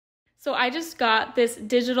So I just got this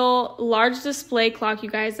digital large display clock, you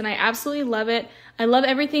guys, and I absolutely love it. I love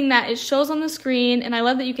everything that it shows on the screen, and I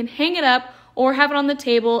love that you can hang it up or have it on the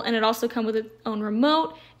table, and it also comes with its own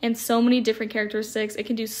remote and so many different characteristics. It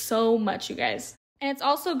can do so much, you guys. And it's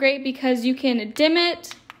also great because you can dim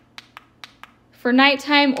it for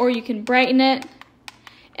nighttime or you can brighten it.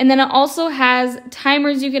 And then it also has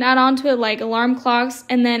timers you can add onto it, like alarm clocks,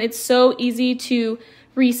 and then it's so easy to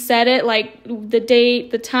reset it, like the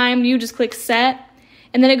date, the time, you just click set,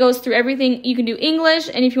 and then it goes through everything. You can do English,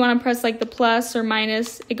 and if you want to press like the plus or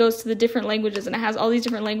minus, it goes to the different languages, and it has all these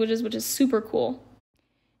different languages, which is super cool.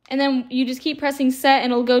 And then you just keep pressing set,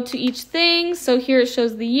 and it'll go to each thing. So here it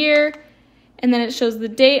shows the year, and then it shows the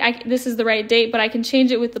date. This is the right date, but I can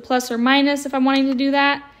change it with the plus or minus if I'm wanting to do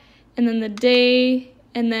that. And then the day,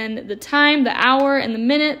 and then the time, the hour, and the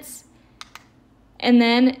minutes, and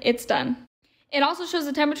then it's done. It also shows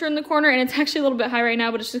the temperature in the corner, and it's actually a little bit high right now,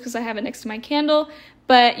 but it's just because I have it next to my candle.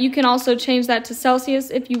 But you can also change that to Celsius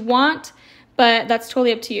if you want, but that's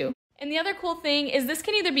totally up to you. And the other cool thing is this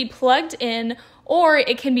can either be plugged in or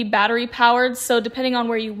it can be battery powered. So depending on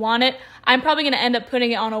where you want it, I'm probably going to end up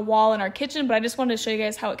putting it on a wall in our kitchen, but I just wanted to show you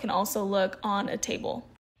guys how it can also look on a table.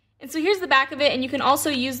 And so here's the back of it, and you can also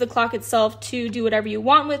use the clock itself to do whatever you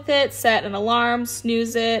want with it, set an alarm,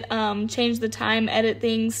 snooze it, change the time, edit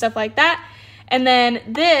things, stuff like that. And then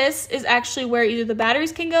this is actually where either the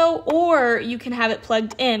batteries can go or you can have it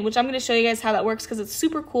plugged in, which I'm going to show you guys how that works because it's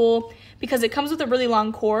super cool because it comes with a really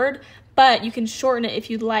long cord, but you can shorten it if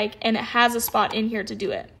you'd like, and it has a spot in here to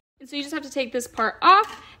do it. And so you just have to take this part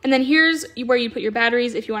off, and then here's where you put your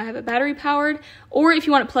batteries if you want to have it battery powered, or if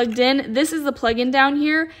you want it plugged in. This is the plug-in down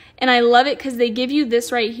here, and I love it because they give you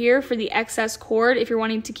this right here for the excess cord if you're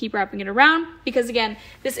wanting to keep wrapping it around, because again,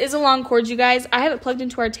 this is a long cord, you guys. I have it plugged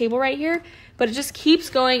into our table right here, but it just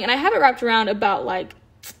keeps going, and I have it wrapped around about like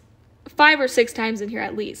 5 or 6 times in here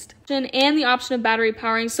at least. And the option of battery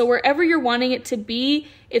powering, so wherever you're wanting it to be,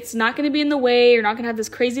 it's not going to be in the way. You're not going to have this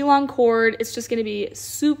crazy long cord. It's just going to be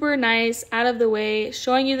super nice, out of the way,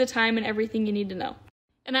 showing you the time and everything you need to know.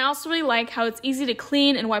 And I also really like how it's easy to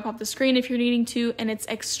clean and wipe off the screen if you're needing to, and it's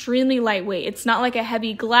extremely lightweight. It's not like a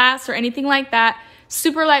heavy glass or anything like that.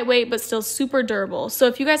 Super lightweight, but still super durable. So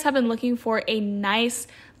if you guys have been looking for a nice,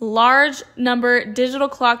 large number digital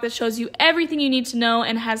clock that shows you everything you need to know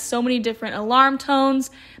and has so many different alarm tones,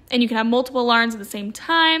 and you can have multiple alarms at the same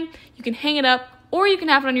time, you can hang it up or you can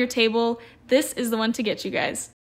have it on your table, this is the one to get, you guys.